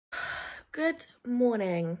Good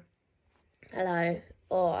morning. Hello.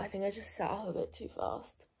 Oh, I think I just sat up a bit too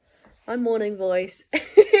fast. My morning voice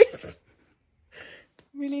is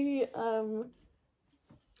really, I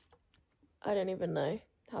don't even know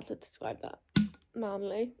how to describe that.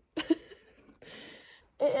 Manly. It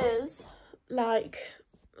is like,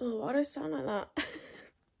 oh, why do I sound like that?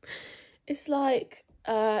 It's like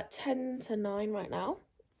 10 to 9 right now.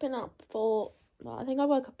 Been up for, well, I think I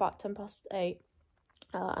woke up about 10 past 8.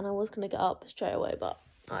 And I was gonna get up straight away, but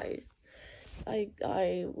I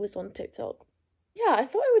was on TikTok. Yeah, I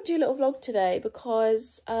thought I would do a little vlog today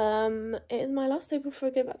because it is my last day before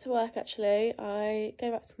I go back to work. Actually, I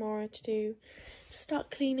go back tomorrow to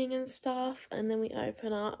start cleaning and stuff, and then we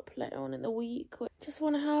open up later on in the week. Just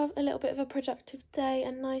want to have a little bit of a productive day,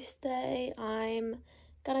 a nice day. I'm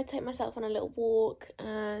gonna take myself on a little walk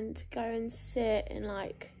and go and sit in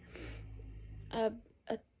like a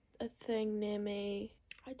thing near me.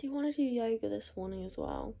 I do want to do yoga this morning as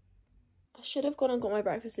well. I should have gone and got my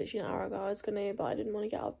breakfast literally an hour ago. I was gonna, but I didn't want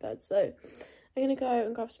to get out of bed, so I'm gonna go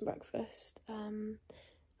and grab some breakfast. And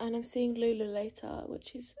I'm seeing Lulu later,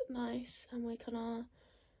 which is nice, and we're gonna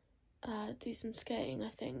do some skating, I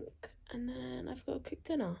think, and then I've got to cook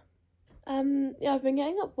dinner. Yeah, I've been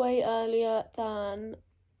getting up way earlier than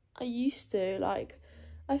I used to. Like,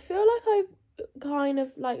 I feel like I kind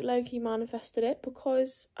of like low-key manifested it,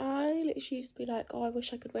 because I literally used to be like, oh, I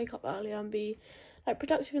wish I could wake up earlier and be like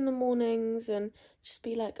productive in the mornings and just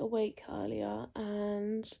be like awake earlier.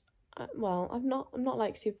 And well, I'm not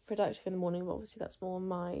like super productive in the morning, but obviously that's more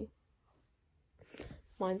my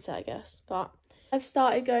mindset, I guess. But I've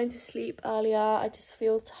started going to sleep earlier. I just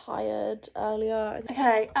feel tired earlier.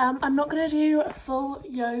 Okay, I'm not gonna do a full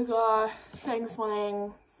yoga thing this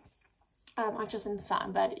morning. I've just been sat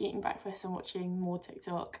in bed eating breakfast and watching more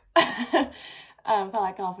TikTok for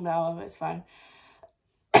like half an hour, but it's fine.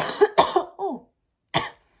 Oh,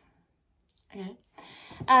 okay.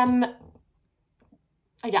 Yeah,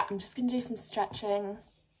 I'm just gonna do some stretching,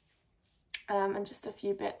 and just a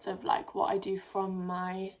few bits of like what I do from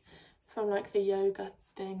like the yoga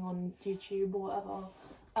thing on YouTube or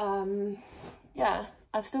whatever. Yeah,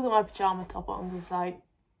 I've still got my pajama top on because like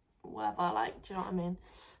whatever, like, do you know what I mean?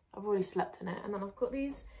 I've already slept in it. And then I've got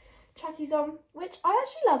these trackies on, which I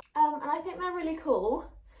actually love. And I think they're really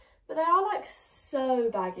cool, but they are like so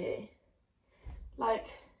baggy. Like,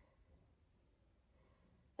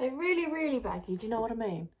 they're really, really baggy. Do you know what I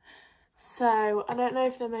mean? So I don't know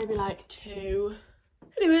if they're maybe like too.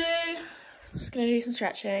 Anyway, I'm just gonna do some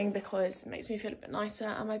stretching because it makes me feel a bit nicer,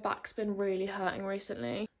 and my back's been really hurting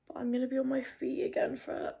recently. But I'm gonna be on my feet again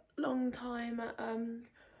for a long time at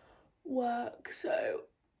work, so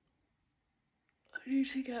I need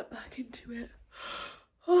to get back into it.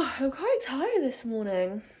 Oh, I'm quite tired this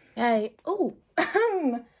morning. Hey, oh,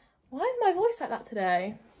 why is my voice like that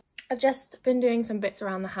today? I've just been doing some bits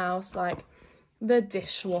around the house, like the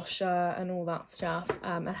dishwasher and all that stuff,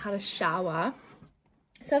 and had a shower.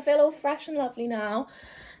 So I feel all fresh and lovely now.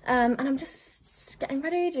 And I'm just getting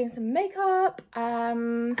ready, doing some makeup.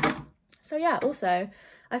 So yeah, also,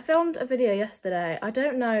 I filmed a video yesterday. I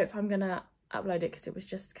don't know if I'm gonna upload it because it was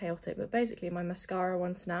just chaotic, but basically my mascara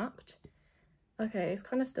one snapped. Okay, it's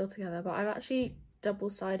kind of still together, but I've actually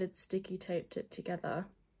double-sided sticky taped it together,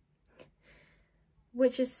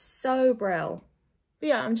 which is so brill. But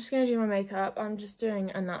yeah, I'm just gonna do my makeup. I'm just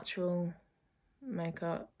doing a natural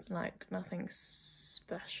makeup, like nothing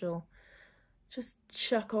special. Just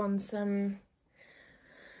chuck on some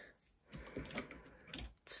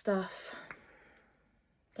stuff.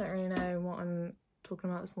 Don't really know what I'm talking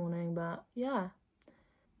about this morning, but yeah,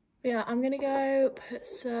 I'm gonna go put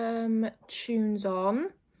some tunes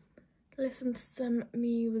on, listen to some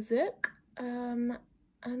music, and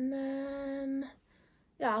then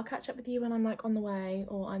yeah, I'll catch up with you when I'm like on the way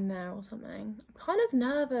or I'm there or something. I'm kind of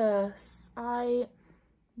nervous. I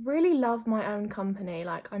really love my own company.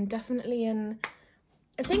 Like, I'm definitely I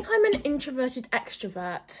think I'm an introverted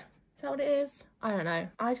extrovert. Is that what it is? I don't know.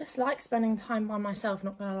 I just like spending time by myself,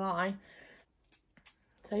 not gonna lie.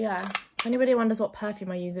 So yeah, if anybody wonders what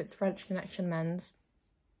perfume I use, it's French Connection men's,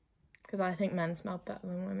 because I think men smell better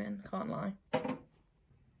than women, can't lie.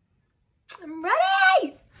 I'm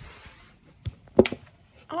ready!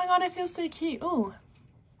 Oh my god, it feels so cute. Oh,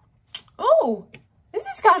 oh, this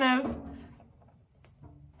is kind of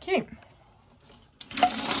cute.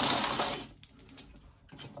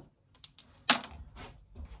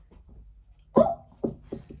 Oh,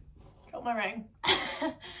 got my ring.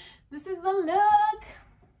 This is the look.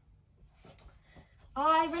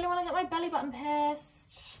 I really want to get my belly button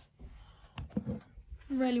pierced.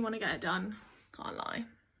 Really want to get it done, can't lie.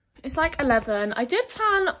 It's like 11. I did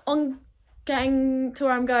plan on getting to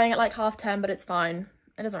where I'm going at like 10:30, but it's fine.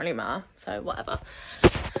 It doesn't really matter, so whatever. I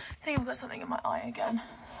think I've got something in my eye again.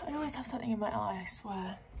 I always have something in my eye, I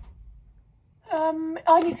swear.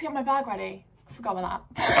 I need to get my bag ready. I forgot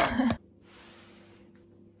about that.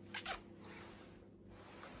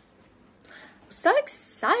 I'm so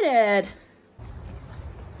excited.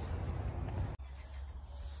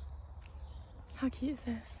 How cute is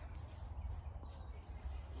this?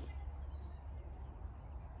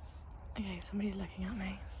 Okay, somebody's looking at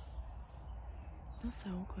me. That's so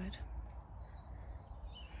awkward.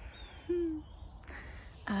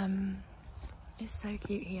 It's so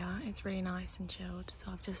cute here. It's really nice and chilled. So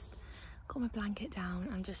I've just got my blanket down.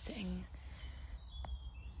 I'm just sitting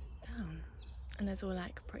down. And there's all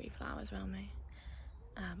like pretty flowers around me.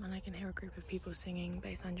 And I can hear a group of people singing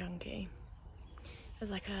Baseline Junkie.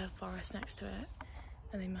 There's like a forest next to it.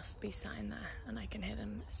 And they must be sat in there. And I can hear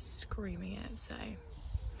them screaming it. So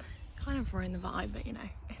kind of ruin the vibe, but you know,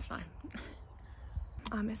 it's fine.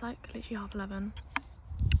 It's like literally 11:30.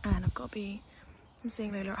 And I'm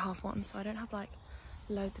seeing Lola at 1:30, so I don't have like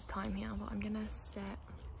loads of time here, but I'm gonna sit,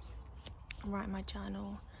 write my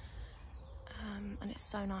journal, and it's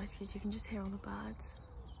so nice because you can just hear all the birds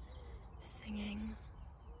singing,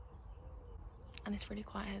 and it's really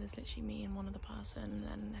quiet here. There's literally me and one other person, and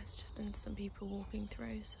then there's just been some people walking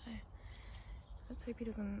through, so let's hope he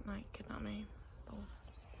doesn't like kidnap me.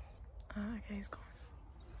 Okay, he's gone.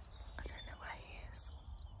 I don't know where he is.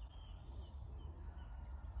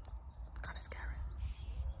 Kind of scary.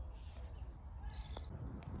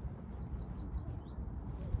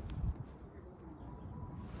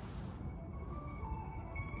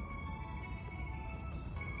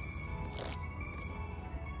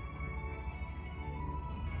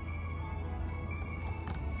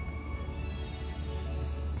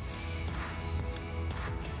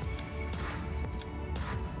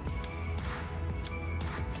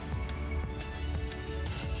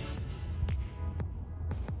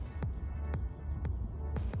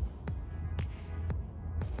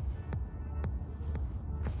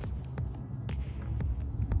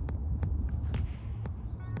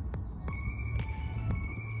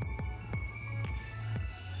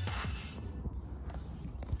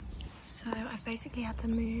 So I've basically had to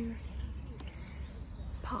move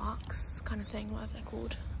parks, kind of thing, whatever they're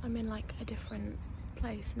called. I'm in like a different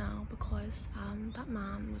place now because that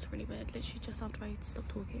man was really weird. Literally just after I stopped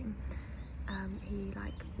talking, he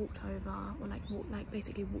like walked over, or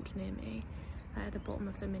basically walked near me at the bottom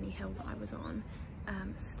of the mini hill that I was on,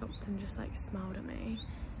 stopped and just like smiled at me,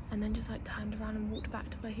 and then just like turned around and walked back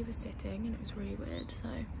to where he was sitting, and it was really weird. So,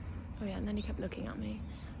 oh yeah, and then he kept looking at me.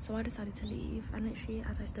 So I decided to leave, and literally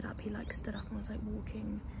as I stood up, he like stood up and was like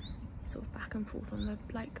walking sort of back and forth on the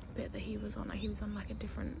like bit that he was on. Like he was on like a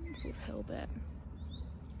different sort of hill bit.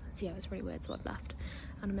 So yeah, it was really weird. So I've left,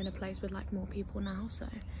 and I'm in a place with like more people now, so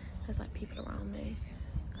there's like people around me.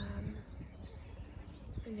 And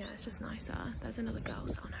yeah, it's just nicer. There's another girl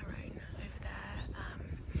sat on her own over there.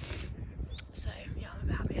 So yeah, I'm a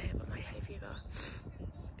bit happier here, but my hay fever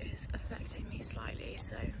is affecting me slightly,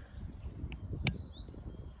 so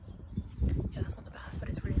yeah, that's not the best, but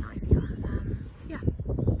it's really nice here. So yeah.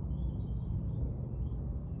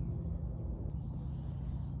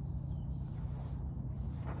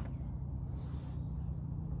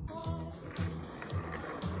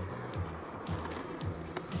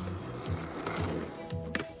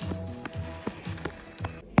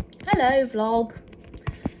 Hello vlog.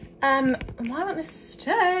 Why won't this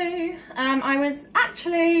stay? I was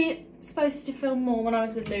actually supposed to film more when I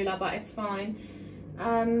was with Lula, but it's fine.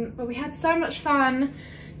 But we had so much fun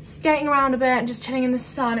skating around a bit and just chilling in the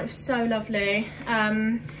sun. It was so lovely.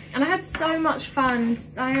 And I had so much fun.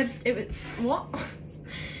 It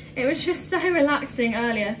was just so relaxing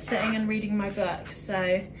earlier, sitting and reading my book.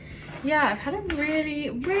 So yeah, I've had a really,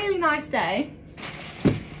 really nice day.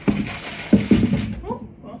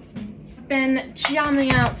 I've been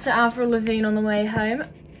jamming out to Avril Lavigne on the way home,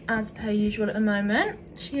 as per usual at the moment.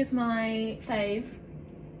 She is my fave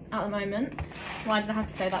at the moment. Why did I have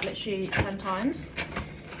to say that literally 10 times?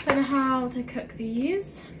 Don't know how to cook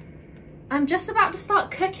these. I'm just about to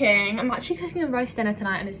start cooking. I'm actually cooking a roast dinner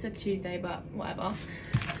tonight, and it's a Tuesday, but whatever.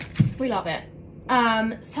 We love it.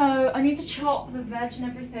 So I need to chop the veg and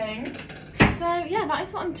everything. So yeah, that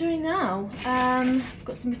is what I'm doing now. I've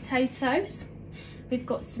got some potatoes. We've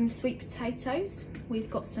got some sweet potatoes. We've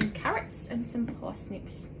got some carrots and some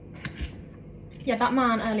parsnips. Yeah, that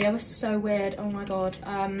man earlier was so weird. Oh my god.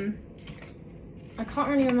 I can't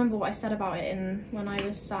really remember what I said about it when I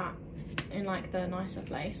was sat in like the nicer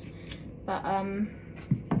place, but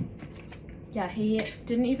yeah, he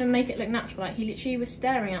didn't even make it look natural. Like he literally was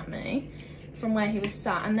staring at me, from where he was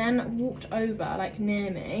sat and then walked over like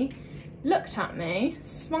near me, looked at me,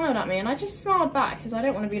 smiled at me, and I just smiled back because I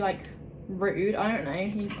don't want to be like rude. I don't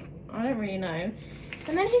know, I don't really know.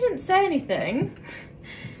 And then he didn't say anything.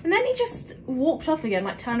 And then he just walked off again,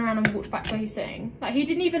 like turned around and walked back to where he's sitting. Like he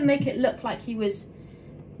didn't even make it look like he was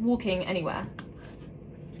walking anywhere.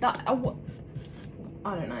 That, I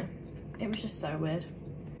don't know. It was just so weird.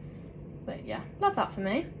 But yeah, love that for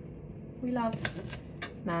me. We love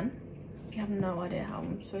men. You have no idea how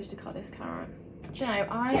I'm supposed to cut this carrot. Do you know,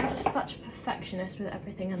 I am just such a perfectionist with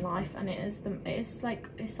everything in life, and it's like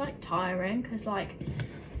tiring because like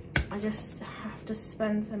I just have to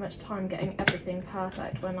spend so much time getting everything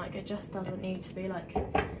perfect when like it just doesn't need to be. Like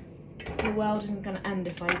the world isn't gonna end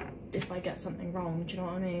if I get something wrong, do you know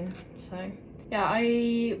what I mean? So yeah,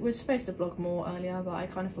 I was supposed to vlog more earlier, but I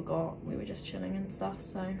kind of forgot. We were just chilling and stuff,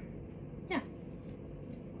 so yeah.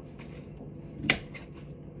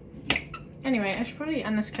 Anyway, I should probably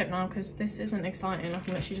end this clip now because this isn't exciting enough.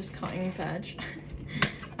 I'm literally just cutting veg.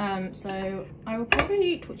 So I will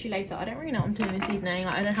probably talk to you later. I don't really know what I'm doing this evening.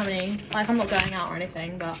 Like, I don't have any, like I'm not going out or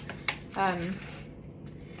anything, but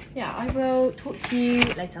yeah, I will talk to you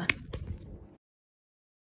later.